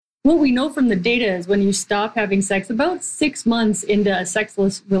what we know from the data is when you stop having sex, about 6 months into a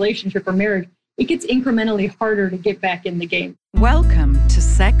sexless relationship or marriage, it gets incrementally harder to get back in the game. Welcome to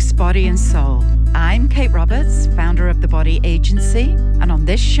Sex, Body and Soul. I'm Kate Roberts, founder of The Body Agency. And on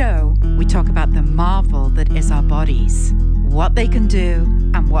this show, we talk about the marvel that is our bodies, what they can do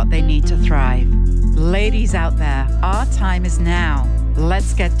and what they need to thrive. Ladies out there, our time is now.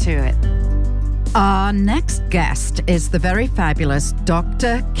 Let's get to it. Our next guest is the very fabulous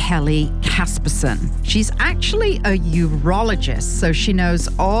Dr. Kelly Casperson. She's actually a urologist, so she knows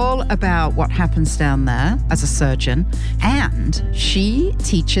all about what happens down there as a surgeon, and she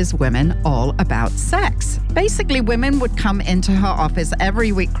teaches women all about sex. Basically, women would come into her office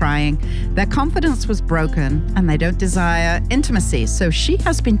every week crying their confidence was broken and they don't desire intimacy. So she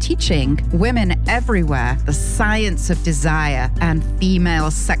has been teaching women everywhere the science of desire and female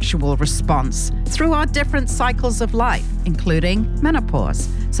sexual response through our different cycles of life, including menopause.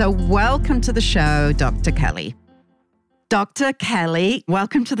 So welcome to the show, Dr. Kelly. Dr. Kelly,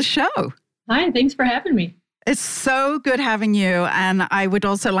 welcome to the show. Hi, thanks for having me. It's so good having you. And I would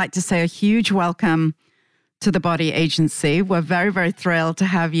also like to say a huge welcome to the Body Agency. We're very, very thrilled to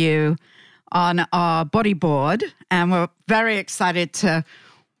have you on our body board. And we're very excited to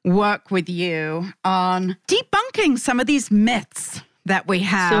work with you on debunking some of these myths that we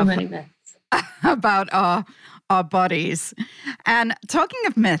have. So many myths. About our bodies. And talking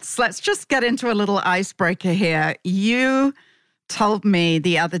of myths, let's just get into a little icebreaker here. You told me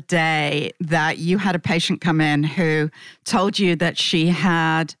the other day that you had a patient come in who told you that she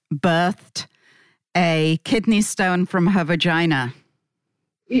had birthed a kidney stone from her vagina.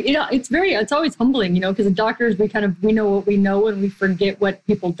 You know, it's always humbling, because the doctors, we know what we know and we forget what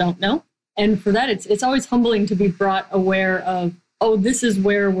people don't know. And for that, it's always humbling to be brought aware of, oh, this is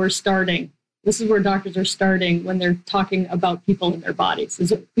where we're starting. This is where doctors are starting when they're talking about people in their bodies.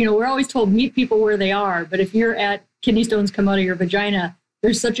 We're always told, meet people where they are. But if you're at kidney stones come out of your vagina,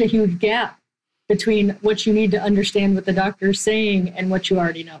 there's such a huge gap between what you need to understand what the doctor's saying and what you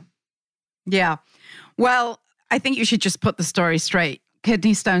already know. Yeah. Well, I think you should just put the story straight.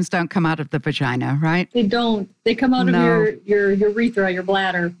 Kidney stones don't come out of the vagina, right? They don't. They come out of your urethra, your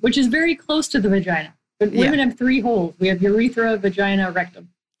bladder, which is very close to the vagina. But women have 3 holes. We have urethra, vagina, rectum.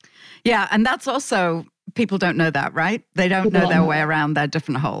 Yeah, and that's also, people don't know that, right? They don't know their way around their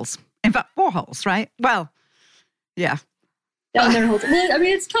different holes. In fact, 4 holes, right? Well, yeah. Down their holes. Well, I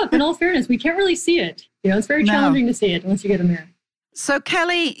mean, it's tough. In all fairness, we can't really see it. It's very challenging to see it unless you get a mirror. So,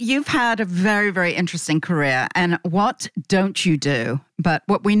 Kelly, you've had a very, very interesting career. And what don't you do? But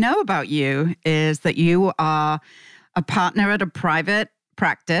what we know about you is that you are a partner at a private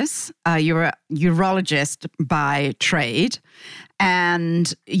practice. You're a urologist by trade.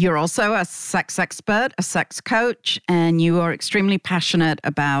 And you're also a sex expert, a sex coach, and you are extremely passionate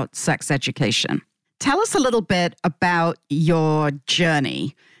about sex education. Tell us a little bit about your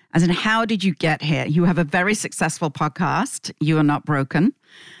journey, as in how did you get here? You have a very successful podcast, You Are Not Broken,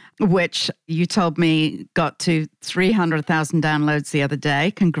 which you told me got to 300,000 downloads the other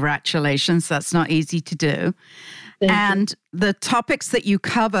day. Congratulations. That's not easy to do. Thank you. The topics that you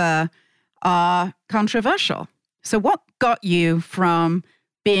cover are controversial. So what got you from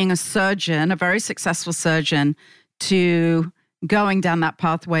being a surgeon, a very successful surgeon, to going down that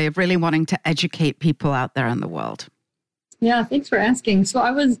pathway of really wanting to educate people out there in the world? Yeah, thanks for asking. So I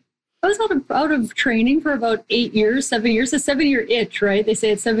was out of training for about 8 years, 7 years, a 7-year itch, right? They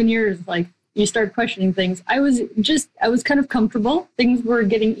say it's 7 years, like you start questioning things. I was kind of comfortable. Things were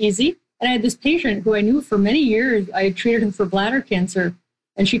getting easy. And I had this patient who I knew for many years. I had treated him for bladder cancer.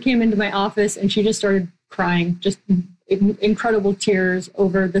 And she came into my office and she just started crying, just incredible tears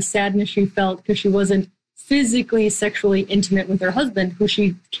over the sadness she felt because she wasn't physically, sexually intimate with her husband, who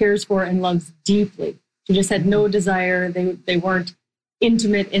she cares for and loves deeply. She just had no desire. They weren't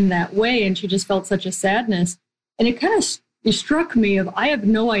intimate in that way. And she just felt such a sadness. And it kind of struck me of, I have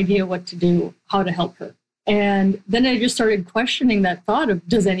no idea what to do, how to help her. And then I just started questioning that thought of,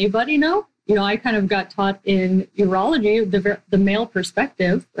 does anybody know? I kind of got taught in urology, the male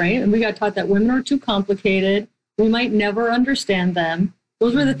perspective, right? And we got taught that women are too complicated. We might never understand them.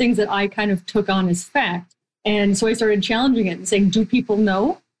 Those were the things that I kind of took on as fact. And so I started challenging it and saying, do people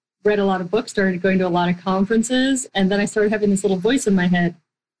know? Read a lot of books, started going to a lot of conferences. And then I started having this little voice in my head.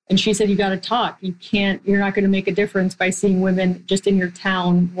 And she said, you got to talk. You're not going to make a difference by seeing women just in your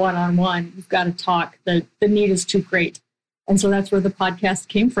town one-on-one. You've got to talk. The need is too great. And so that's where the podcast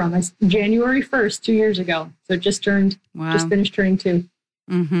came from. January 1st, 2 years ago. So it just finished turning 2.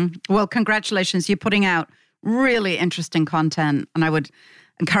 Mm-hmm. Well, congratulations. You're putting out really interesting content. And I would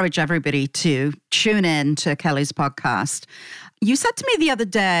encourage everybody to tune in to Kelly's podcast. You said to me the other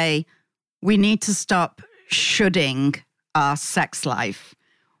day, we need to stop shoulding our sex life.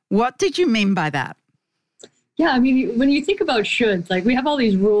 What did you mean by that? Yeah, I mean, when you think about shoulds, like we have all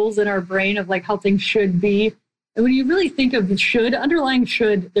these rules in our brain of like how things should be. And when you really think of should, underlying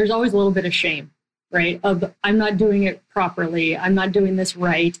should, there's always a little bit of shame, right? Of I'm not doing it properly. I'm not doing this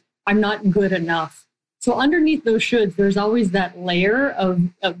right. I'm not good enough. So underneath those shoulds, there's always that layer of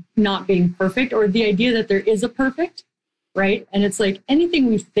not being perfect, or the idea that there is a perfect, right? And it's like anything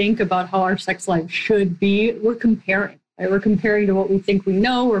we think about how our sex life should be, we're comparing. Right? We're comparing to what we think we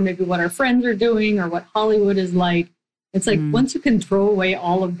know, or maybe what our friends are doing, or what Hollywood is like. It's like once you can throw away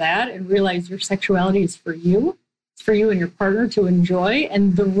all of that and realize your sexuality is for you, it's for you and your partner to enjoy,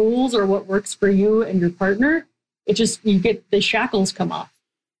 and the rules are what works for you and your partner, it just, you get the shackles come off.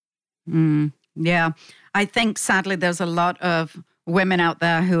 Yeah. I think sadly there's a lot of women out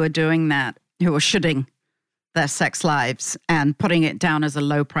there who are doing that, who are shoulding their sex lives and putting it down as a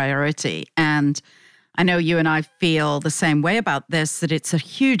low priority. And I know you and I feel the same way about this, that it's a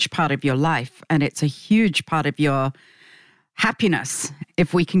huge part of your life and it's a huge part of your happiness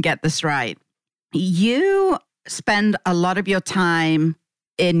if we can get this right. You spend a lot of your time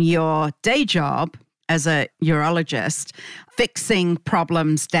in your day job as a urologist fixing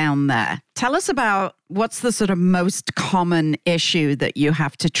problems down there. Tell us about what's the sort of most common issue that you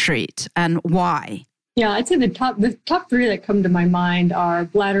have to treat and why? Yeah, I'd say the top three that come to my mind are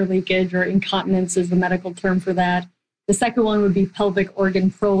bladder leakage, or incontinence is the medical term for that. The second one would be pelvic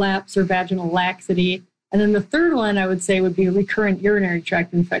organ prolapse or vaginal laxity. And then the third one I would say would be recurrent urinary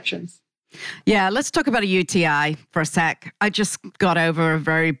tract infections. Yeah, let's talk about a UTI for a sec. I just got over a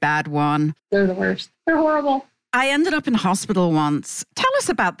very bad one. They're the worst. They're horrible. I ended up in hospital once. Tell us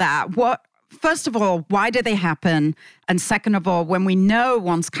about that. First of all, why do they happen? And second of all, when we know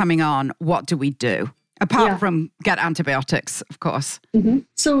one's coming on, what do we do? Apart from get antibiotics, of course.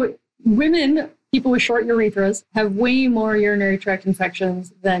 So women, people with short urethras, have way more urinary tract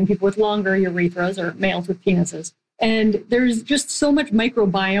infections than people with longer urethras or males with penises. And there's just so much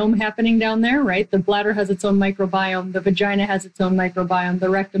microbiome happening down there, right? The bladder has its own microbiome. The vagina has its own microbiome. The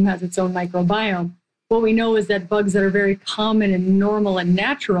rectum has its own microbiome. What we know is that bugs that are very common and normal and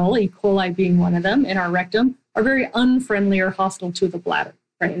natural, E. coli being one of them in our rectum, are very unfriendly or hostile to the bladder,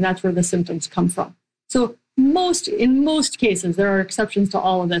 right? And that's where the symptoms come from. So in most cases, there are exceptions to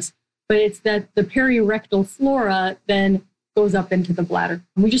all of this, but it's that the perirectal flora then goes up into the bladder.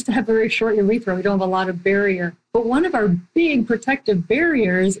 We just have a very short urethra. We don't have a lot of barrier. But one of our big protective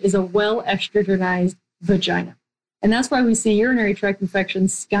barriers is a well-estrogenized vagina. And that's why we see urinary tract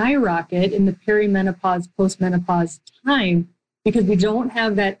infections skyrocket in the perimenopause, postmenopause time, because we don't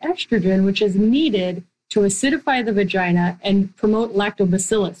have that estrogen, which is needed to acidify the vagina and promote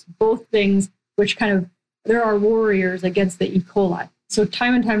lactobacillus, both things which there are warriors against the E. coli. So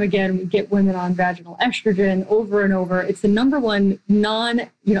time and time again, we get women on vaginal estrogen over and over. It's the number one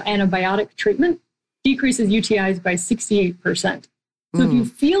antibiotic treatment, decreases UTIs by 68%. So if you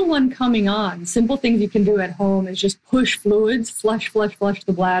feel one coming on, simple things you can do at home is just push fluids, flush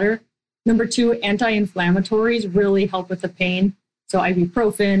the bladder. Number two, anti-inflammatories really help with the pain. So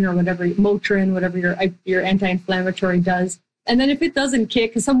ibuprofen or whatever, Motrin, whatever your anti-inflammatory does. And then if it doesn't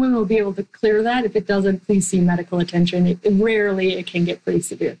kick, because some women will be able to clear that. If it doesn't, please see medical attention. Rarely it can get pretty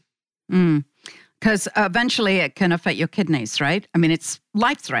severe. Because eventually it can affect your kidneys, right? I mean, it's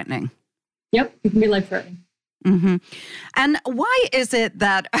life-threatening. Yep, it can be life-threatening. And why is it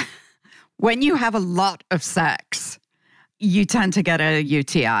that when you have a lot of sex, you tend to get a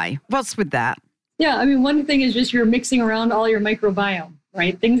UTI? What's with that? Yeah, I mean, one thing is just you're mixing around all your microbiome,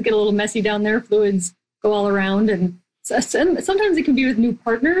 right? Things get a little messy down there. Fluids go all around, and sometimes it can be with new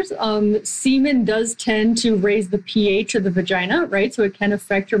partners. Semen does tend to raise the pH of the vagina, right? So it can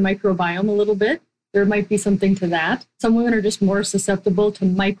affect your microbiome a little bit. There might be something to that. Some women are just more susceptible to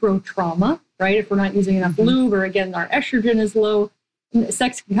micro trauma, right? If we're not using enough lube, or again, our estrogen is low,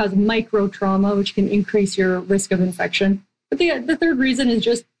 sex can cause micro trauma, which can increase your risk of infection. But the third reason is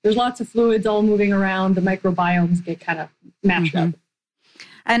just there's lots of fluids all moving around. The microbiomes get kind of mashed up.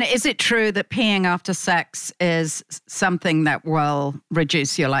 And is it true that peeing after sex is something that will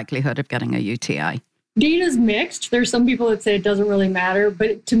reduce your likelihood of getting a UTI? Data's mixed. There's some people that say it doesn't really matter,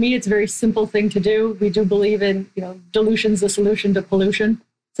 but to me, it's a very simple thing to do. We do believe in, dilution's the solution to pollution.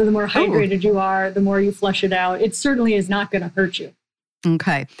 So the more hydrated you are, the more you flush it out. It certainly is not going to hurt you.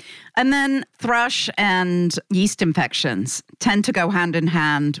 Okay. And then thrush and yeast infections tend to go hand in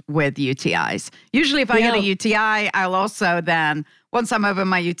hand with UTIs. Usually if I get a UTI, I'll also then, once I'm over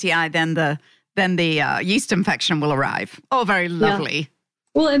my UTI, then the yeast infection will arrive. Oh, very lovely.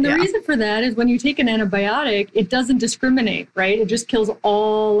 Well, and the reason for that is when you take an antibiotic, it doesn't discriminate, right? It just kills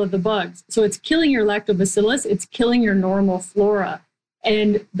all of the bugs. So it's killing your lactobacillus, it's killing your normal flora.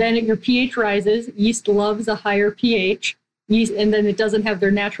 And then your pH rises. Yeast loves a higher pH, and then it doesn't have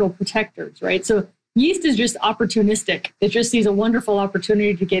their natural protectors, right? So yeast is just opportunistic. It just sees a wonderful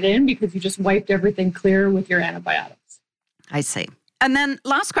opportunity to get in because you just wiped everything clear with your antibiotics. I see. And then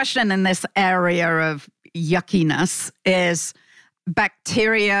last question in this area of yuckiness is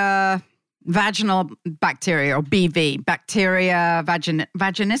bacteria, vaginal bacteria, or BV, bacteria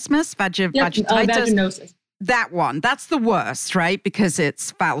vaginismus, vaginosis. That one, that's the worst, right? Because it's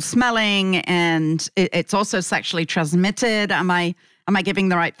foul smelling and it's also sexually transmitted. Am I giving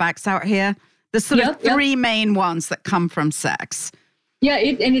the right facts out here? There's sort of three main ones that come from sex. Yeah,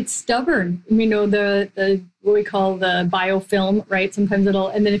 and it's stubborn. You know, the what we call the biofilm, right? Sometimes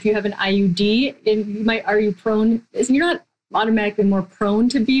and then if you have an IUD, are you prone? You're not automatically more prone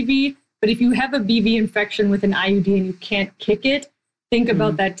to BV, but if you have a BV infection with an IUD and you can't kick it, think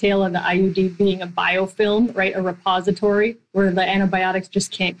about that tail of the IUD being a biofilm, right? A repository where the antibiotics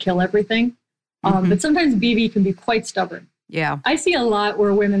just can't kill everything. But sometimes BV can be quite stubborn. Yeah. I see a lot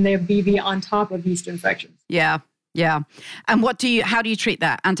where women, they have BV on top of yeast infections. Yeah. Yeah. And how do you treat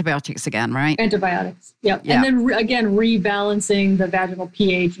that? Antibiotics again, right? Antibiotics. Yep. Yeah. And then again, rebalancing the vaginal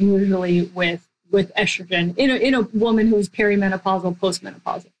pH, usually with estrogen in a woman who's perimenopausal,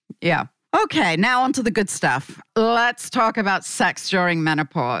 postmenopausal. Yeah. Okay, now on to the good stuff. Let's talk about sex during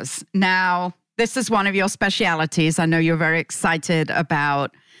menopause. Now, this is one of your specialities. I know you're very excited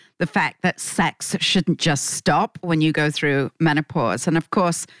about the fact that sex shouldn't just stop when you go through menopause. And of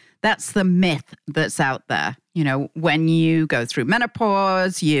course, that's the myth that's out there. You know, when you go through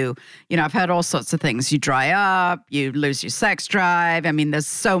menopause, I've heard all sorts of things. You dry up, you lose your sex drive. I mean, there's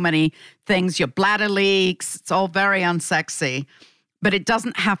so many things. Your bladder leaks. It's all very unsexy. But it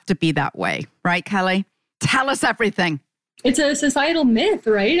doesn't have to be that way, right, Kelly? Tell us everything. It's a societal myth,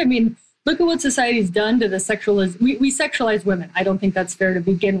 right? I mean, look at what society's done to the we sexualize women. I don't think that's fair to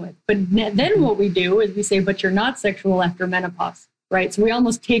begin with. But then what we do is we say, but you're not sexual after menopause, right? So we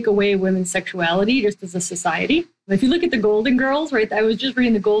almost take away women's sexuality just as a society. If you look at the Golden Girls, right? I was just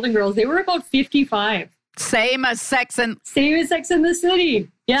reading the Golden Girls. They were about 55. Same as Sex in the City.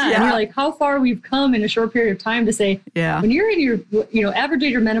 Yeah. And you're like, how far we've come in a short period of time to say, when you're in your, average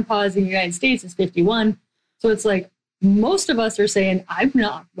age of menopause in the United States is 51. So it's like, most of us are saying, I'm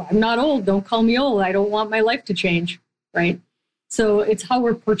not old. Don't call me old. I don't want my life to change. Right. So it's how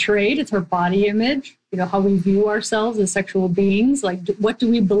we're portrayed. It's our body image, how we view ourselves as sexual beings. Like, what do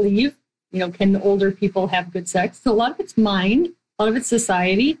we believe? Can older people have good sex? So a lot of it's mind, a lot of it's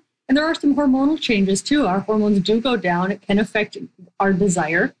society. And there are some hormonal changes too. Our hormones do go down. It can affect our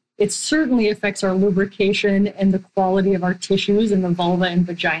desire. It certainly affects our lubrication and the quality of our tissues in the vulva and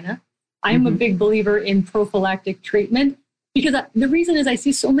vagina. I'm a big believer in prophylactic treatment because the reason is I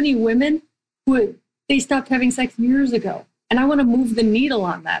see so many women who they stopped having sex years ago. And I want to move the needle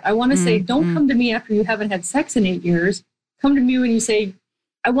on that. I want to say, don't come to me after you haven't had sex in 8 years. Come to me when you say,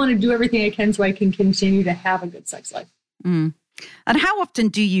 I want to do everything I can so I can continue to have a good sex life. Mm. And how often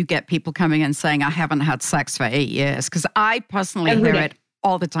do you get people coming and saying, I haven't had sex for 8 years? Because I personally hear it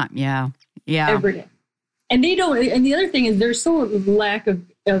all the time. Yeah. Every day. And they don't. And the other thing is there's so lack of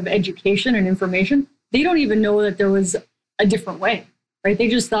education and information. They don't even know that there was a different way, right? They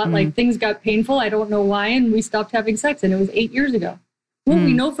just thought like things got painful. I don't know why. And we stopped having sex. And it was 8 years ago. What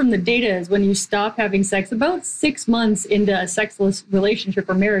we know from the data is when you stop having sex, about 6 months into a sexless relationship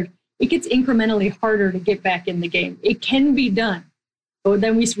or marriage, it gets incrementally harder to get back in the game. It can be done. But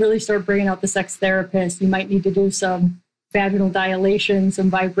then we really start bringing out the sex therapist. You might need to do some vaginal dilation, some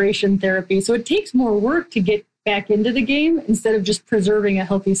vibration therapy. So it takes more work to get back into the game instead of just preserving a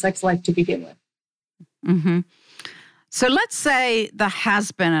healthy sex life to begin with. Mm-hmm. So let's say there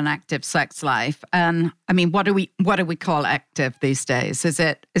has been an active sex life. And I mean, what do we call active these days? Is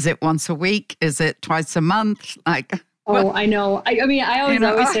it once a week? Is it twice a month? I know. I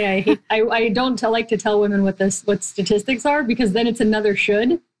always say I don't like to tell women what statistics are because then it's another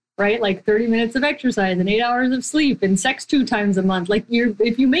should, right? Like 30 minutes of exercise and 8 hours of sleep and sex 2 times a month. Like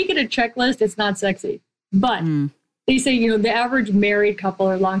if you make it a checklist, it's not sexy. But they say, the average married couple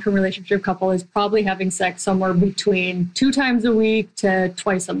or long-term relationship couple is probably having sex somewhere between 2 times a week to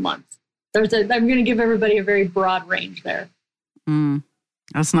twice a month. I'm going to give everybody a very broad range there.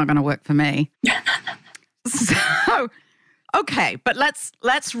 That's not going to work for me. So, okay, but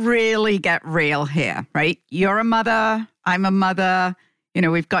let's really get real here, right? You're a mother. I'm a mother.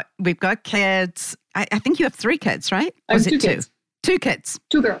 We've got kids. I think you have 3 kids, right? I have 2 kids. 2 kids.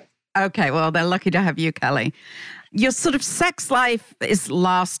 2 girls. Okay, well, they're lucky to have you, Kelly. Your sort of sex life is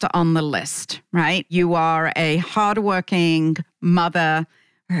last on the list, right? You are a hardworking mother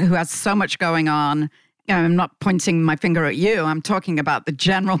who has so much going on. I'm not pointing my finger at you. I'm talking about the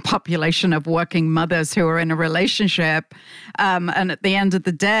general population of working mothers who are in a relationship. And at the end of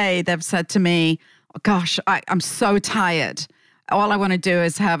the day, they've said to me, oh, gosh, I'm so tired. All I want to do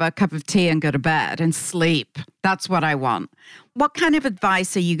is have a cup of tea and go to bed and sleep. That's what I want. What kind of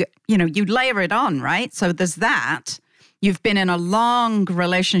advice are you layer it on, right? So there's that. You've been in a long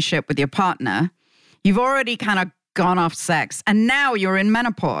relationship with your partner. You've already kind of gone off sex, and now you're in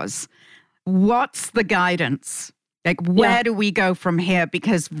menopause. What's the guidance? Like, where do we go from here?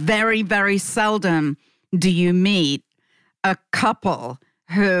 Because very, very seldom do you meet a couple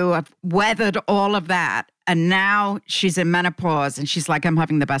who have weathered all of that, and now she's in menopause and she's like, I'm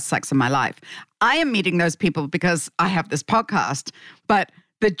having the best sex of my life. I am meeting those people because I have this podcast, but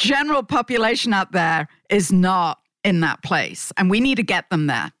the general population out there is not in that place, and we need to get them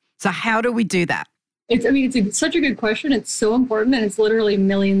there. So how do we do that? It's such a good question. It's so important, and it's literally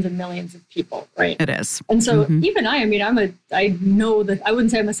millions and millions of people, right? It is. And so even I know that I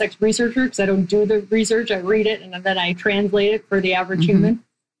wouldn't say I'm a sex researcher because I don't do the research. I read it and then I translate it for the average human.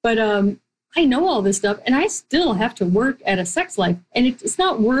 But I know all this stuff, and I still have to work at a sex life. And it's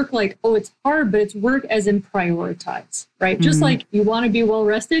not work like, oh, it's hard, but it's work as in prioritize, right? Just like you want to be well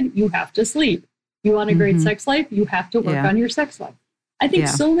rested, you have to sleep. You want a great sex life, you have to work on your sex life. I think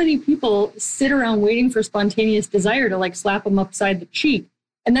so many people sit around waiting for spontaneous desire to like slap them upside the cheek.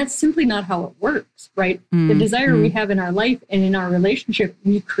 And that's simply not how it works, right? The desire we have in our life and in our relationship,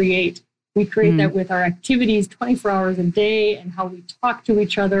 we create. We create that with our activities 24 hours a day, and how we talk to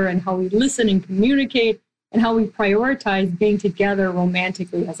each other, and how we listen and communicate, and how we prioritize being together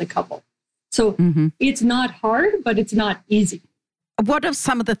romantically as a couple. So it's not hard, but it's not easy. What are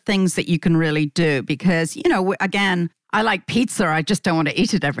some of the things that you can really do? Because, again, I like pizza. I just don't want to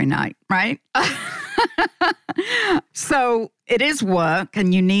eat it every night, right? So it is work,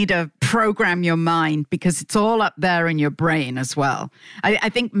 and you need to program your mind because it's all up there in your brain as well. I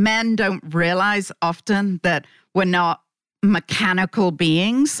think men don't realize often that we're not mechanical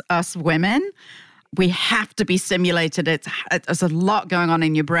beings, us women. We have to be stimulated. There's a lot going on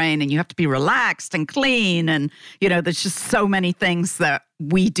in your brain, and you have to be relaxed and clean. And, there's just so many things that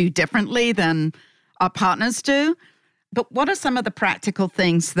we do differently than our partners do. But what are some of the practical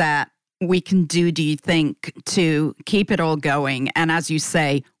things that we can do you think, to keep it all going? And as you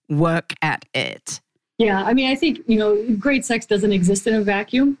say, work at it. Yeah, I think, great sex doesn't exist in a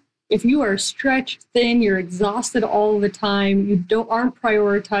vacuum. If you are stretched thin, you're exhausted all the time, you aren't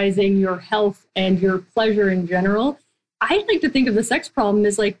prioritizing your health and your pleasure in general, I like to think of the sex problem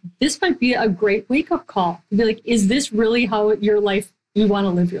as like, this might be a great wake-up call. To be like, is this really how you want to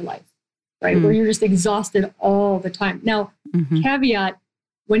live your life? Right? Where you're just exhausted all the time. Now, caveat,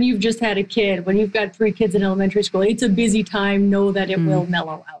 when you've just had a kid, when you've got 3 kids in elementary school, it's a busy time. Know that it will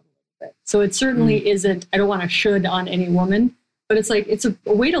mellow out a little bit. So it certainly isn't, I don't want to should on any woman, but it's like, it's a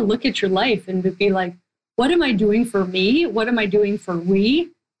way to look at your life and to be like, what am I doing for me? What am I doing for we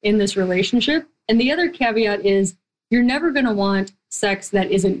in this relationship? And the other caveat is you're never going to want sex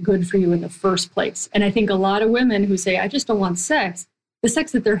that isn't good for you in the first place. And I think a lot of women who say, I just don't want sex, the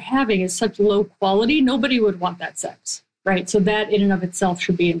sex that they're having is such low quality, nobody would want that sex, right? So that in and of itself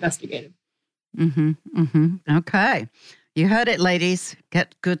should be investigated. Okay. You heard it, ladies.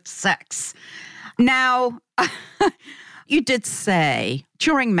 Get good sex. Now, you did say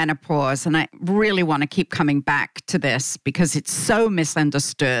during menopause, and I really want to keep coming back to this because it's so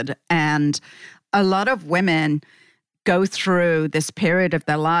misunderstood. And a lot of women go through this period of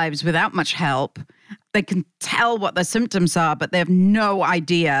their lives without much help. They can tell what the symptoms are, but they have no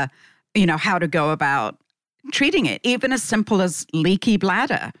idea, how to go about treating it, even as simple as leaky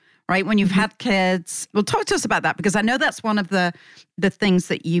bladder, right? When you've had kids. Well, talk to us about that, because I know that's one of the things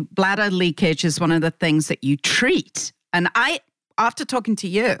that bladder leakage is one of the things that you treat. And after talking to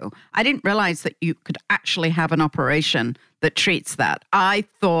you, I didn't realize that you could actually have an operation that treats that. I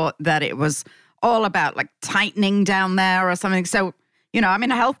thought that it was all about like tightening down there or something. So, I'm in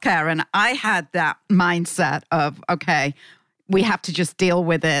healthcare, and I had that mindset of, okay, we have to just deal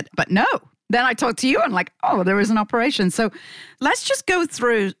with it. But no, then I talked to you and like, oh, there is an operation. So let's just go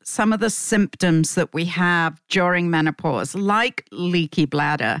through some of the symptoms that we have during menopause, like leaky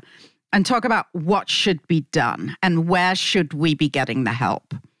bladder, and talk about what should be done and where should we be getting the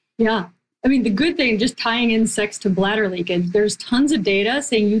help. Yeah. The good thing, just tying in sex to bladder leakage, there's tons of data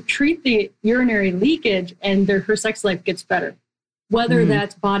saying you treat the urinary leakage and her sex life gets better. Whether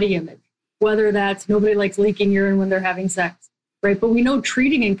that's body image, whether that's nobody likes leaking urine when they're having sex, right? But we know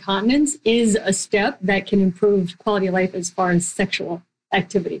treating incontinence is a step that can improve quality of life as far as sexual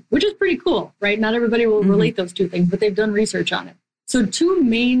activity, which is pretty cool, right? Not everybody will relate those two things, but they've done research on it. So two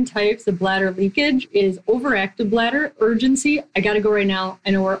main types of bladder leakage is overactive bladder, urgency. I got to go right now.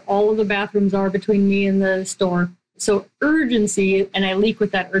 I know where all of the bathrooms are between me and the store. So urgency, and I leak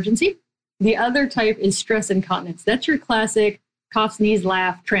with that urgency. The other type is stress incontinence. That's your classic cough, sneeze,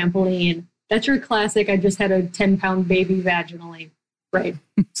 laugh, trampoline. That's your classic, I just had a 10-pound baby vaginally, right?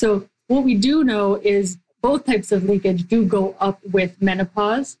 So what we do know is both types of leakage do go up with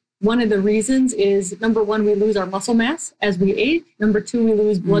menopause. One of the reasons is, number one, we lose our muscle mass as we age. Number two, we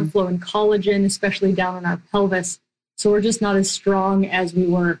lose blood flow and collagen, especially down in our pelvis. So we're just not as strong as we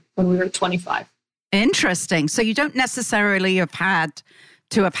were when we were 25. Interesting. So you don't necessarily have had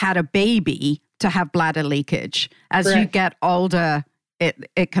a baby to have bladder leakage. As Correct. you get older,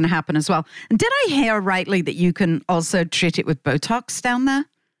 it can happen as well. And did I hear rightly that you can also treat it with Botox down there?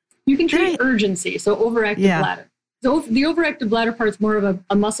 You can treat urgency, so overactive bladder. So the overactive bladder part is more of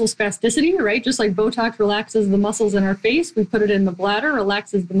a muscle spasticity, right? Just like Botox relaxes the muscles in our face, we put it in the bladder,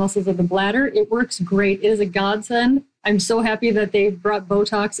 relaxes the muscles of the bladder. It works great. It is a godsend. I'm so happy that they brought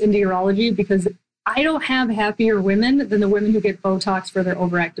Botox into urology because I don't have happier women than the women who get Botox for their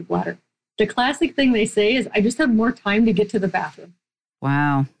overactive bladder. The classic thing they say is, I just have more time to get to the bathroom.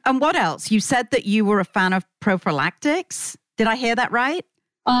 Wow. And what else? You said that you were a fan of prophylactics. Did I hear that right?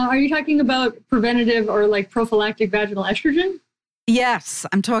 Are you talking about preventative or like prophylactic vaginal estrogen? Yes,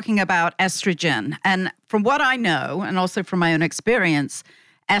 I'm talking about estrogen. And from what I know, and also from my own experience,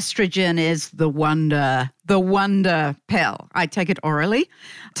 estrogen is the wonder pill. I take it orally.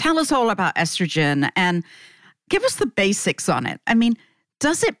 Tell us all about estrogen and give us the basics on it. I mean,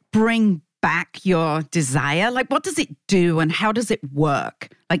 does it bring back your desire? Like, what does it do and how does it work?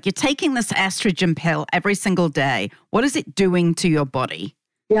 Like, you're taking this estrogen pill every single day. What is it doing to your body?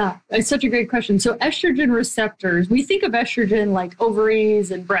 Yeah, it's such a great question. So estrogen receptors, we think of estrogen like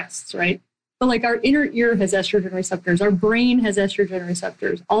ovaries and breasts, right? But like our inner ear has estrogen receptors. Our brain has estrogen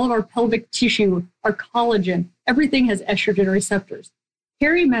receptors. All of our pelvic tissue, our collagen, everything has estrogen receptors.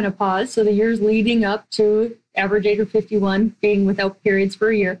 Perimenopause, so the years leading up to average age of 51, being without periods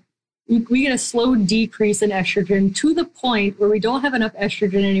for a year, we get a slow decrease in estrogen to the point where we don't have enough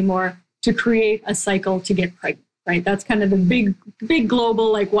estrogen anymore to create a cycle to get pregnant. Right. That's kind of the big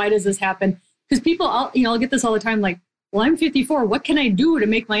global, like, why does this happen? Because people, I'll get this all the time. Like, well, I'm 54. What can I do to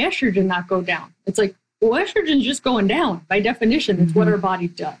make my estrogen not go down? It's like, well, estrogen's just going down. By definition, it's what our body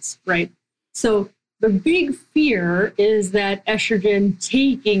does. Right. So the big fear is that estrogen,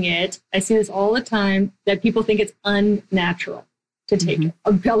 taking it, I see this all the time, that people think it's unnatural to take it.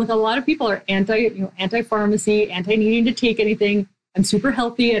 A lot of people are anti-pharmacy, anti-needing to take anything. I'm super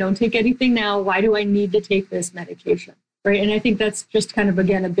healthy. I don't take anything now. Why do I need to take this medication? Right. And I think that's just kind of,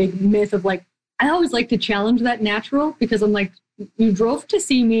 again, a big myth of like, I always like to challenge that natural because I'm like, you drove to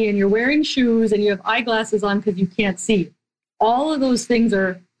see me and you're wearing shoes and you have eyeglasses on because you can't see. All of those things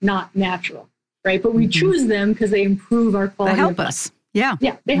are not natural. Right. But we choose them because they improve our quality. They help us. Yeah.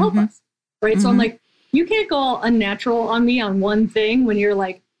 Yeah. They help us. Right. So I'm like, you can't go all unnatural on me on one thing when you're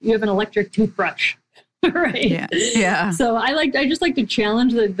like, you have an electric toothbrush. Right. Yeah. So I just like to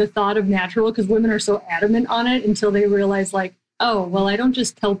challenge the thought of natural because women are so adamant on it until they realize like, oh, well, I don't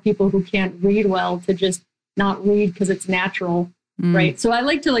just tell people who can't read well to just not read because it's natural. Right. So I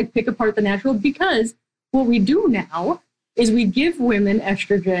like to like pick apart the natural because what we do now is we give women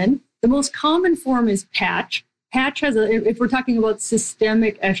estrogen. The most common form is patch. Patch has if we're talking about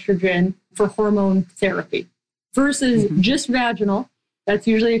systemic estrogen for hormone therapy versus just vaginal. That's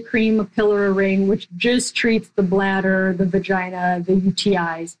usually a cream, a pill, or a ring, which just treats the bladder, the vagina, the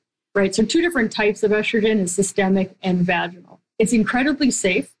UTIs, right? So two different types of estrogen is systemic and vaginal. It's incredibly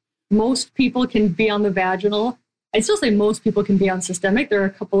safe. Most people can be on the vaginal. I still say most people can be on systemic. There are a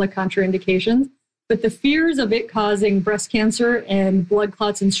couple of contraindications, but the fears of it causing breast cancer and blood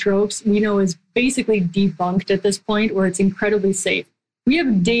clots and strokes, we know is basically debunked at this point where it's incredibly safe. We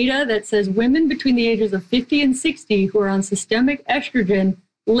have data that says women between the ages of 50 and 60 who are on systemic estrogen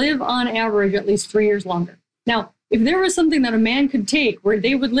live on average at least 3 years longer. Now, if there was something that a man could take where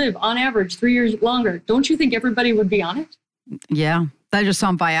they would live on average 3 years longer, don't you think everybody would be on it? Yeah, they're just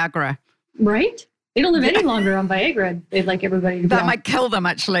on Viagra. Right? They don't live any longer on Viagra. They'd like everybody to be That on. might kill them,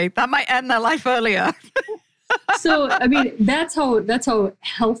 actually. That might end their life earlier. So, I mean, that's how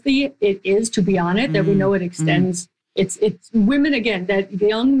healthy it is to be on it, that we know it extends. It's women, again, that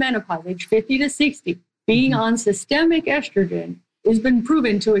young menopause, age 50 to 60, being on systemic estrogen has been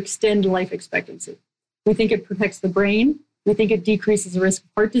proven to extend life expectancy. We think it protects the brain. We think it decreases the risk of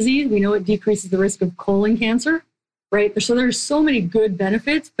heart disease. We know it decreases the risk of colon cancer. right? So there's so many good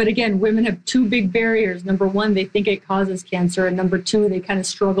benefits. But again, women have two big barriers. Number one, they think it causes cancer. And number two, they kind of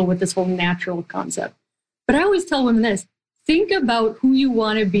struggle with this whole natural concept. But I always tell women this, think about who you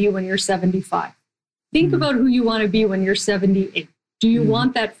want to be when you're 75. Think about who you want to be when you're 78. Do you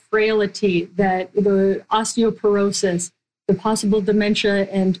want that frailty, that the osteoporosis, the possible dementia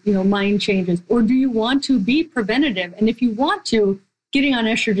and, mind changes? Or do you want to be preventative? And if you want to, getting on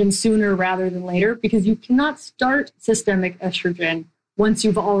estrogen sooner rather than later, because you cannot start systemic estrogen once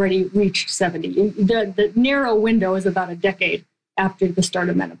you've already reached 70. The narrow window is about a decade after the start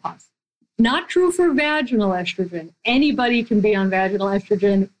of menopause. Not true for vaginal estrogen. Anybody can be on vaginal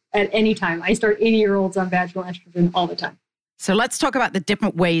estrogen at any time. I start 80-year-olds on vaginal estrogen all the time. So let's talk about the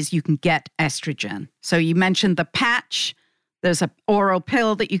different ways you can get estrogen. So you mentioned the patch. There's an oral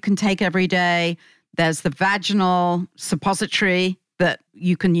pill that you can take every day. There's the vaginal suppository that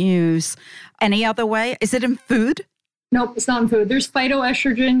you can use. Any other way? Is it in food? Nope, it's not in food. There's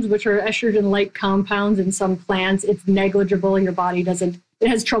phytoestrogens, which are estrogen-like compounds in some plants. It's negligible. Your body it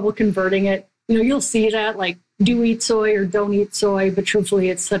has trouble converting it. You'll see that like do eat soy or don't eat soy, but truthfully,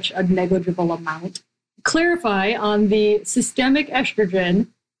 it's such a negligible amount. Clarify on the systemic estrogen,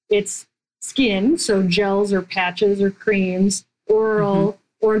 it's skin, so gels or patches or creams, oral,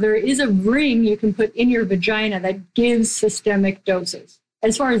 or there is a ring you can put in your vagina that gives systemic doses.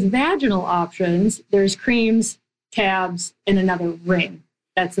 As far as vaginal options, there's creams, tabs, and another ring.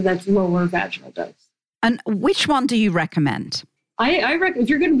 That's lower vaginal dose. And which one do you recommend? If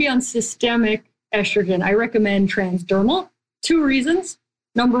you're going to be on systemic estrogen, I recommend transdermal. 2 reasons.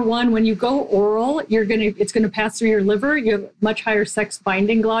 Number one, when you go oral, it's going to pass through your liver. You have much higher sex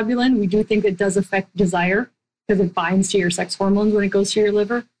binding globulin. We do think it does affect desire because it binds to your sex hormones when it goes to your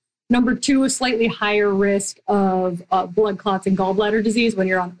liver. Number 2, a slightly higher risk of blood clots and gallbladder disease when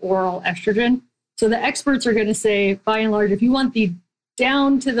you're on oral estrogen. So the experts are going to say, by and large, if you want the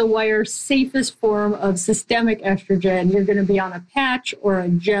down to the wire safest form of systemic estrogen, you're going to be on a patch or a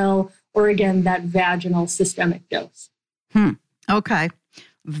gel or, again, that vaginal systemic dose. Okay.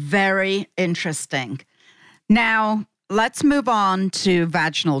 Very interesting. Now, let's move on to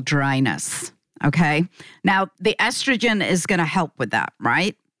vaginal dryness. Okay. Now, the estrogen is going to help with that,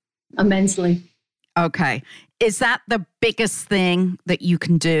 right? Immensely. Okay. Is that the biggest thing that you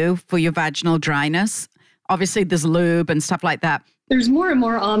can do for your vaginal dryness? Obviously, there's lube and stuff like that. There's more and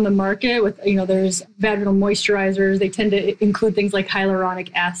more on the market with, there's vaginal moisturizers. They tend to include things like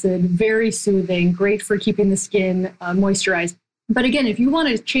hyaluronic acid, very soothing, great for keeping the skin moisturized. But again, if you want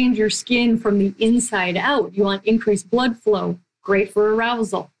to change your skin from the inside out, you want increased blood flow, great for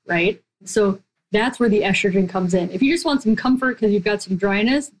arousal, right? So that's where the estrogen comes in. If you just want some comfort because you've got some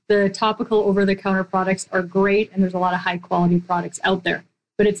dryness, the topical over-the-counter products are great, and there's a lot of high-quality products out there.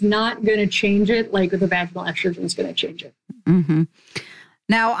 But it's not going to change it like the vaginal estrogen is going to change it. Mm-hmm.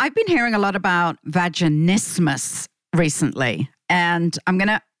 Now, I've been hearing a lot about vaginismus recently, and I'm going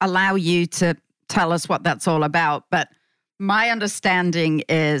to allow you to tell us what that's all about. But my understanding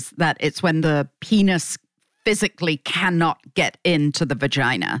is that it's when the penis physically cannot get into the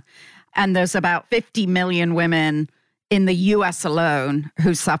vagina. And there's about 50 million women in the US alone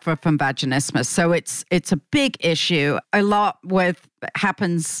who suffer from vaginismus. So it's a big issue. A lot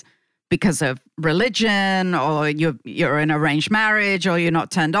happens because of religion, or you're in arranged marriage, or you're not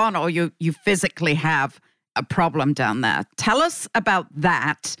turned on, or you physically have a problem down there. Tell us about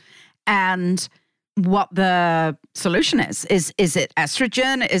that and what the solution is. Is it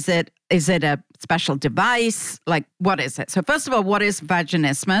estrogen? Is it a special device? Like, what is it? So first of all, what is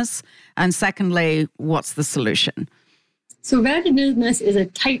vaginismus? And secondly, what's the solution? So vaginismus is a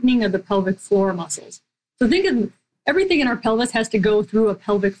tightening of the pelvic floor muscles. So think of everything in our pelvis has to go through a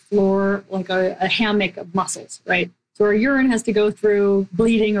pelvic floor, like a hammock of muscles, right? So our urine has to go through,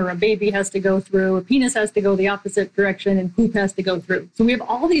 bleeding or a baby has to go through, a penis has to go the opposite direction, and poop has to go through. So we have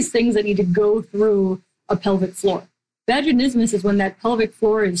all these things that need to go through a pelvic floor. Vaginismus is when that pelvic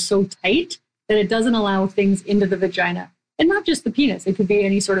floor is so tight that it doesn't allow things into the vagina. And not just the penis. It could be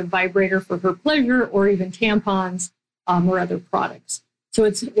any sort of vibrator for her pleasure, or even tampons or other products. So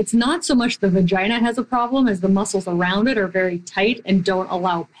it's not so much the vagina has a problem as the muscles around it are very tight and don't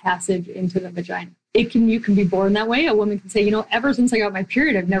allow passage into the vagina. You can be born that way. A woman can say, ever since I got my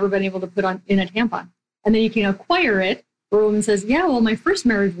period, I've never been able to put in a tampon. And then you can acquire it where a woman says, yeah, well, my first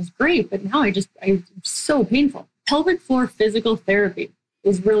marriage was great, but now it's so painful. Pelvic floor physical therapy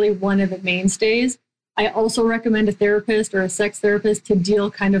is really one of the mainstays. I also recommend a therapist or a sex therapist to deal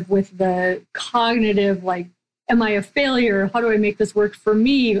kind of with the cognitive, like, am I a failure? How do I make this work for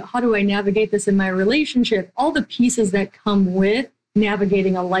me? How do I navigate this in my relationship? All the pieces that come with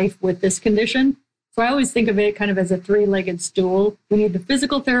navigating a life with this condition. So I always think of it kind of as a three-legged stool. We need the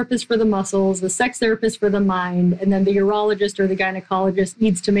physical therapist for the muscles, the sex therapist for the mind, and then the urologist or the gynecologist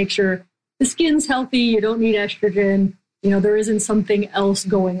needs to make sure the skin's healthy, you don't need estrogen, there isn't something else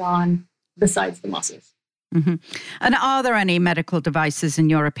going on besides the muscles. Mm-hmm. And are there any medical devices, in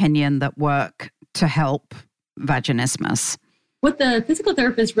your opinion, that work to help vaginismus? What the physical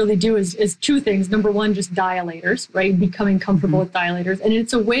therapists really do is two things. Number one, just dilators, right? Becoming comfortable with dilators. And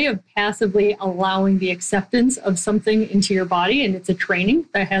it's a way of passively allowing the acceptance of something into your body. And it's a training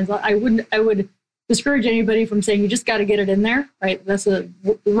that hands-on. I would discourage anybody from saying you just got to get it in there, right? That's the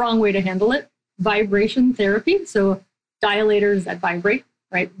wrong way to handle it. Vibration therapy. So dilators that vibrate,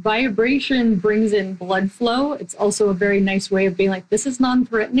 right? Vibration brings in blood flow. It's also a very nice way of being like, this is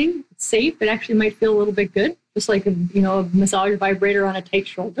non-threatening. It's safe. It actually might feel a little bit good. Just like a massage vibrator on a tight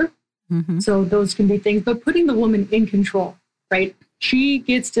shoulder. Mm-hmm. So those can be things, but putting the woman in control, right? She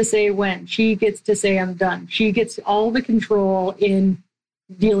gets to say when, she gets to say, I'm done. She gets all the control in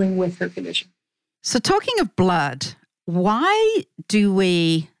dealing with her condition. So talking of blood, why do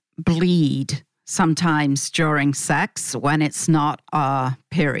we bleed sometimes during sex when it's not our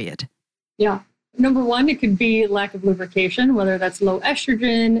period? Yeah. Number one, it could be lack of lubrication, whether that's low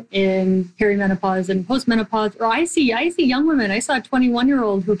estrogen in perimenopause and postmenopause. Or I see young women. I saw a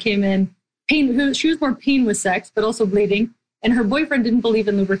 21-year-old who came in, she was more pain with sex, but also bleeding. And her boyfriend didn't believe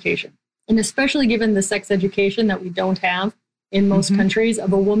in lubrication. And especially given the sex education that we don't have in most countries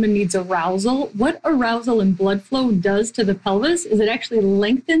of a woman needs arousal. What arousal and blood flow does to the pelvis is it actually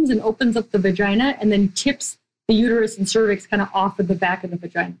lengthens and opens up the vagina and then tips the uterus and cervix kind of off of the back of the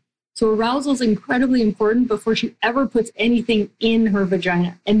vagina. So arousal is incredibly important before she ever puts anything in her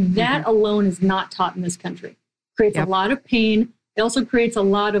vagina. And that alone is not taught in this country. Creates a lot of pain. It also creates a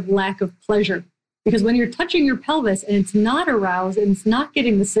lot of lack of pleasure. Because when you're touching your pelvis and it's not aroused and it's not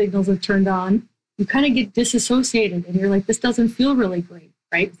getting the signals of turned on, you kind of get disassociated and you're like, this doesn't feel really great,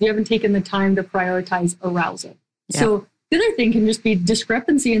 right? You haven't taken the time to prioritize arousal. Yeah. So the other thing can just be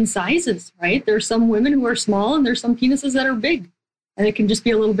discrepancy in sizes, right? There's some women who are small and there's some penises that are big. And it can just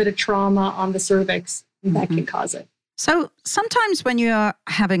be a little bit of trauma on the cervix that can cause it. So sometimes when you're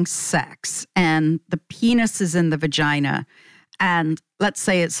having sex and the penis is in the vagina, and let's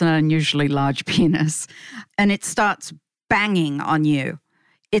say it's an unusually large penis, and it starts banging on you,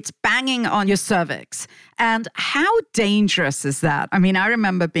 it's banging on your cervix. And how dangerous is that? I mean, I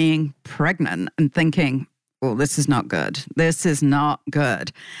remember being pregnant and thinking, oh, this is not good. This is not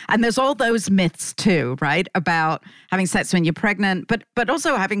good. And there's all those myths too, right? About having sex when you're pregnant, but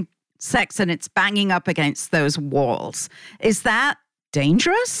also having sex and it's banging up against those walls. Is that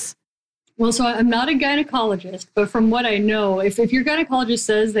dangerous? Well, so I'm not a gynecologist, but from what I know, if your gynecologist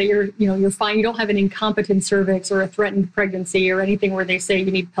says that you're fine, you don't have an incompetent cervix or a threatened pregnancy or anything where they say you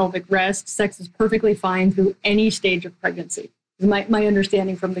need pelvic rest, sex is perfectly fine through any stage of pregnancy. Is my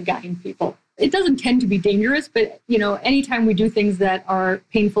understanding from the gyne people. It doesn't tend to be dangerous, but anytime we do things that are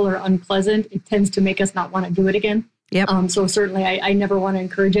painful or unpleasant, it tends to make us not want to do it again. Yep. So certainly I never want to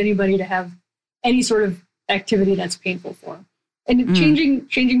encourage anybody to have any sort of activity that's painful for them. And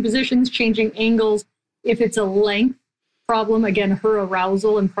changing positions, changing angles. If it's a length problem, again, her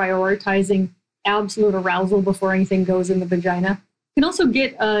arousal and prioritizing absolute arousal before anything goes in the vagina. You can also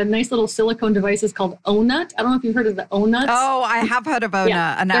get nice little silicone devices called O-Nut. I don't know if you've heard of the O-Nuts. Oh, I have heard of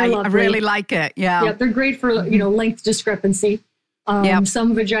O-Nut, and I really like it. Yeah, they're great for length discrepancy.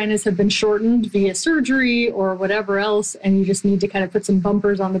 Some vaginas have been shortened via surgery or whatever else, and you just need to kind of put some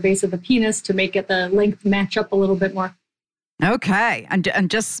bumpers on the base of the penis to make it the length match up a little bit more. Okay, and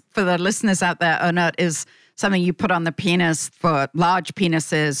just for the listeners out there, O-Nut is something you put on the penis for large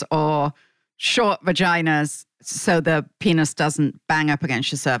penises or short vaginas, so the penis doesn't bang up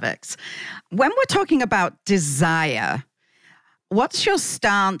against your cervix. When we're talking about desire, what's your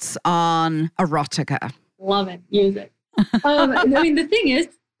stance on erotica? Love it. Use it. I mean, the thing is,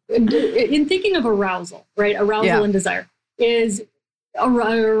 in thinking of arousal, right? Arousal and desire is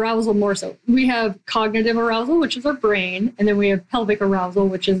arousal more so. We have cognitive arousal, which is our brain, and then we have pelvic arousal,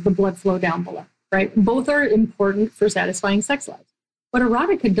 which is the blood flow down below, right? Both are important for satisfying sex lives. What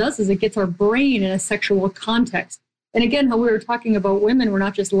erotica does is it gets our brain in a sexual context. And again, how we were talking about women, we're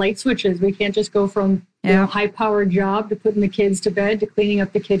not just light switches. We can't just go from high-powered job to putting the kids to bed to cleaning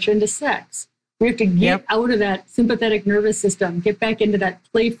up the kitchen to sex. We have to get out of that sympathetic nervous system, get back into that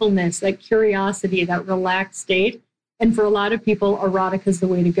playfulness, that curiosity, that relaxed state. And for a lot of people, erotica is the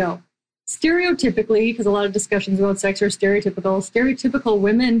way to go. Stereotypically, because a lot of discussions about sex are stereotypical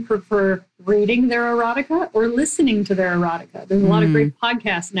women prefer reading their erotica or listening to their erotica. There's a lot of great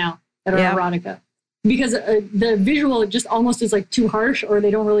podcasts now that are erotica. because the visual just almost is like too harsh, or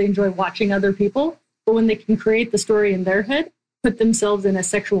they don't really enjoy watching other people. But when they can create the story in their head, put themselves in a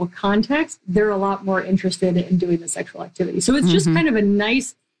sexual context, they're a lot more interested in doing the sexual activity. So it's just kind of a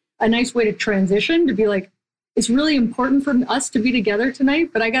nice way to transition, to be like, it's really important for us to be together tonight,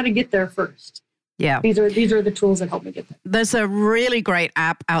 but I got to get there first. Yeah. These are the tools that help me get there. There's a really great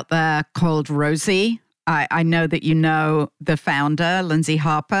app out there called Rosie. I know that you know the founder, Lindsay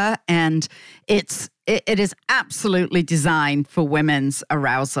Harper, and it is absolutely designed for women's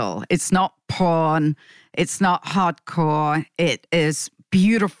arousal. It's not porn. It's not hardcore. It is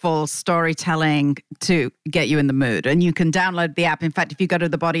beautiful storytelling to get you in the mood. And you can download the app. In fact, if you go to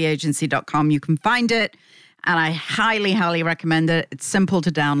thebodyagency.com, you can find it. And I highly, highly recommend it. It's simple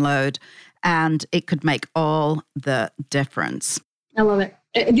to download, and it could make all the difference. I love it.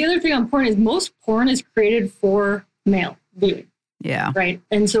 The other thing on porn is most porn is created for male viewing. Yeah. Right.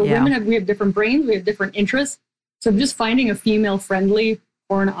 And so we have different brains, we have different interests. So just finding a female-friendly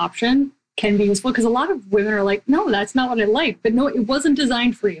porn option can be useful, because a lot of women are like, no, that's not what I like. But no, it wasn't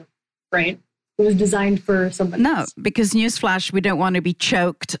designed for you, right? It was designed for someone else. No, because newsflash, we don't want to be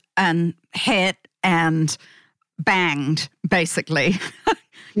choked and hit and banged, basically.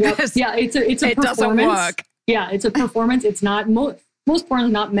 Yep. Yeah, it's a performance. It doesn't work. Yeah, it's a performance. It's not, most porn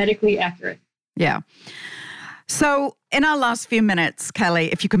is not medically accurate. Yeah. So in our last few minutes,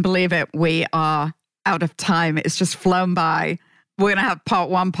 Kelly, if you can believe it, we are out of time. It's just flown by. We're going to have part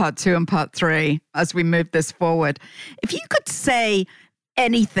 1, part 2, and part 3 as we move this forward. If you could say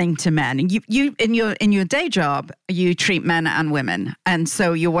anything to men, you in your day job, you treat men and women, and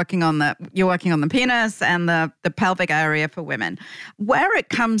so you're working on the penis and the pelvic area for women. Where it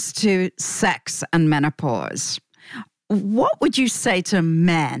comes to sex and menopause, what would you say to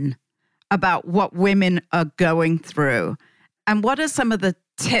men about what women are going through, and what are some of the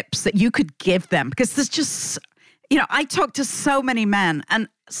tips that you could give them? Because there's just, I talk to so many men, and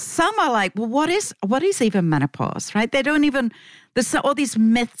some are like, well, what is even menopause, right? There's all these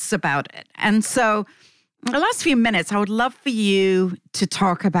myths about it. And so in the last few minutes, I would love for you to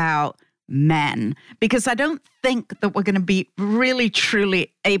talk about men, because I don't think that we're going to be really,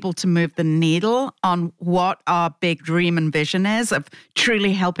 truly able to move the needle on what our big dream and vision is of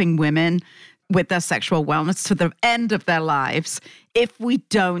truly helping women with their sexual wellness to the end of their lives if we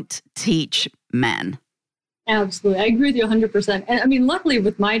don't teach men. Absolutely. I agree with you 100%. And I mean, luckily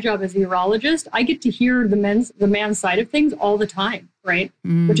with my job as a urologist, I get to hear the man's side of things all the time, right?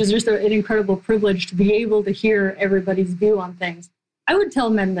 Which is just an incredible privilege to be able to hear everybody's view on things. I would tell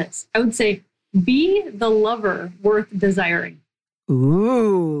men this. I would say, be the lover worth desiring.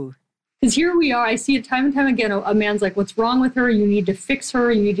 Ooh. Because here we are, I see it time and time again. A man's like, what's wrong with her? You need to fix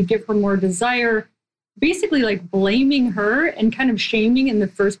her. You need to give her more desire. Basically like blaming her and kind of shaming in the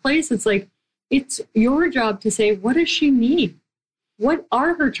first place. It's like, it's your job to say, what does she need? What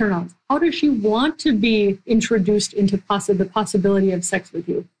are her turn-ons? How does she want to be introduced into the possibility of sex with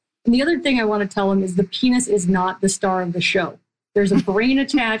you? And the other thing I want to tell him is the penis is not the star of the show. There's a brain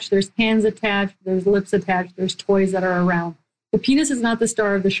attached, there's hands attached, there's lips attached, there's toys that are around. The penis is not the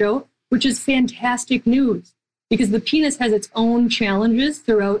star of the show, which is fantastic news, because the penis has its own challenges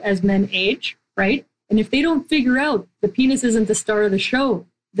throughout as men age, right? And if they don't figure out the penis isn't the star of the show,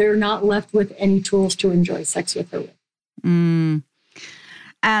 they're not left with any tools to enjoy sex with her with.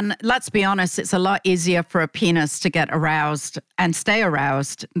 And let's be honest, it's a lot easier for a penis to get aroused and stay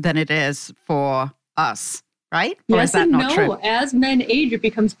aroused than it is for us, right? Or yes is that and not no. true? As men age, it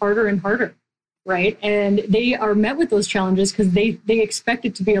becomes harder and harder, right? And they are met with those challenges because they expect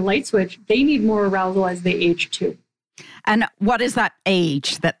it to be a light switch. They need more arousal as they age too. And what is that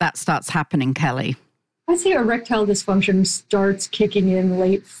age that starts happening, Kelly? I'd say erectile dysfunction starts kicking in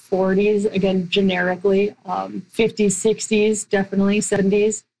late 40s, again, generically, 50s, 60s, definitely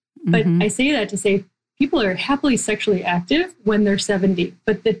 70s. But I say that to say people are happily sexually active when they're 70.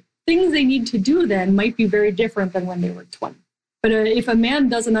 But the things they need to do then might be very different than when they were 20. But if a man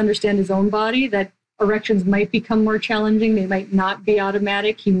doesn't understand his own body, that erections might become more challenging. They might not be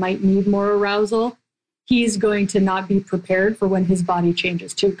automatic. He might need more arousal. He's going to not be prepared for when his body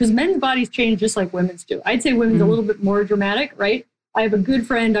changes too. Because men's bodies change just like women's do. I'd say women's a little bit more dramatic, right? I have a good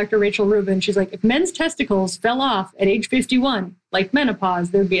friend, Dr. Rachel Rubin. She's like, if men's testicles fell off at age 51, like menopause,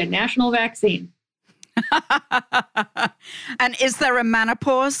 there'd be a national vaccine. And is there a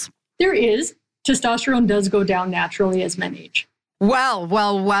menopause? There is. Testosterone does go down naturally as men age. Well.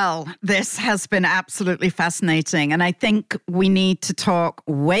 This has been absolutely fascinating. And I think we need to talk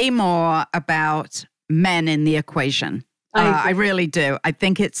way more about men in the equation. I really do. I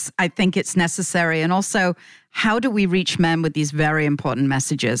think it's necessary. And also, how do we reach men with these very important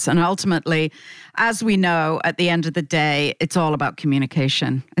messages? And ultimately, as we know, at the end of the day, it's all about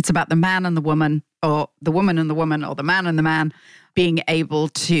communication. It's about the man and the woman, or the woman and the woman, or the man and the man being able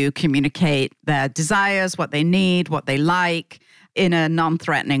to communicate their desires, what they need, what they like, in a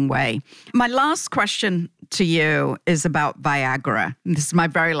non-threatening way. My last question to you is about Viagra. And this is my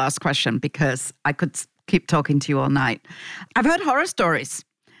very last question because I could keep talking to you all night. I've heard horror stories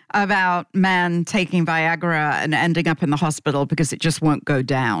about men taking Viagra and ending up in the hospital because it just won't go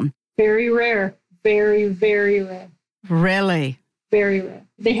down. Very rare. Very, very rare. Really? Very rare.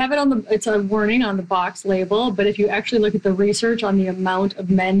 They have it it's a warning on the box label, but if you actually look at the research on the amount of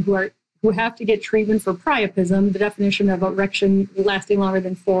men who have to get treatment for priapism, the definition of erection lasting longer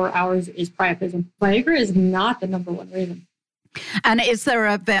than 4 hours is priapism. Viagra is not the number one reason. And is there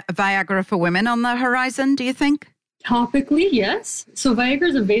a Viagra for women on the horizon, do you think? Topically, yes. So Viagra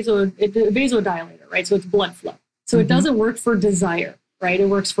is a vasodilator, right? So it's blood flow. So it doesn't work for desire, right? It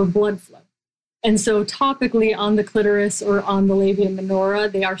works for blood flow. And so topically on the clitoris or on the labia minora,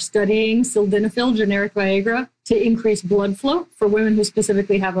 they are studying sildenafil, generic Viagra, to increase blood flow for women who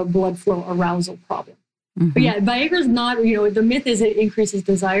specifically have a blood flow arousal problem. But yeah, Viagra is not, the myth is it increases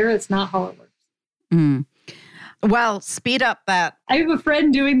desire. It's not how it works. Well, speed up that. I have a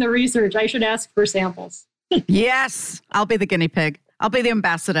friend doing the research. I should ask for samples. Yes, I'll be the guinea pig. I'll be the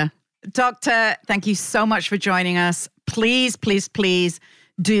ambassador. Doctor, thank you so much for joining us. Please, please, please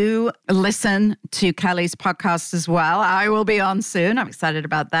do listen to Kelly's podcast as well. I will be on soon. I'm excited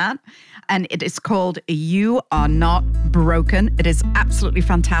about that. And it is called You Are Not Broken. It is absolutely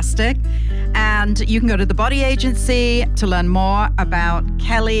fantastic. And you can go to The Body Agency to learn more about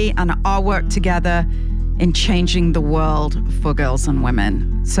Kelly and our work together in changing the world for girls and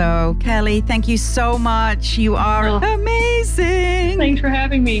women. So, Kelly, thank you so much. You are amazing. Thanks for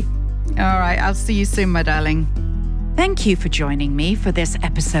having me. All right. I'll see you soon, my darling. Thank you for joining me for this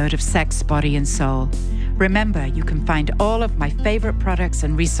episode of Sex, Body and Soul. Remember, you can find all of my favorite products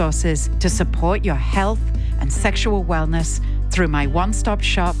and resources to support your health and sexual wellness through my one-stop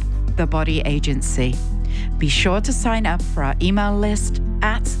shop, The Body Agency. Be sure to sign up for our email list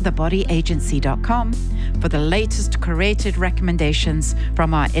at thebodyagency.com for the latest curated recommendations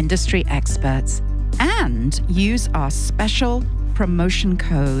from our industry experts. And use our special promotion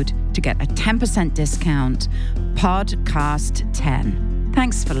code to get a 10% discount, podcast10.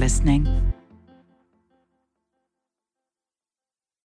 Thanks for listening.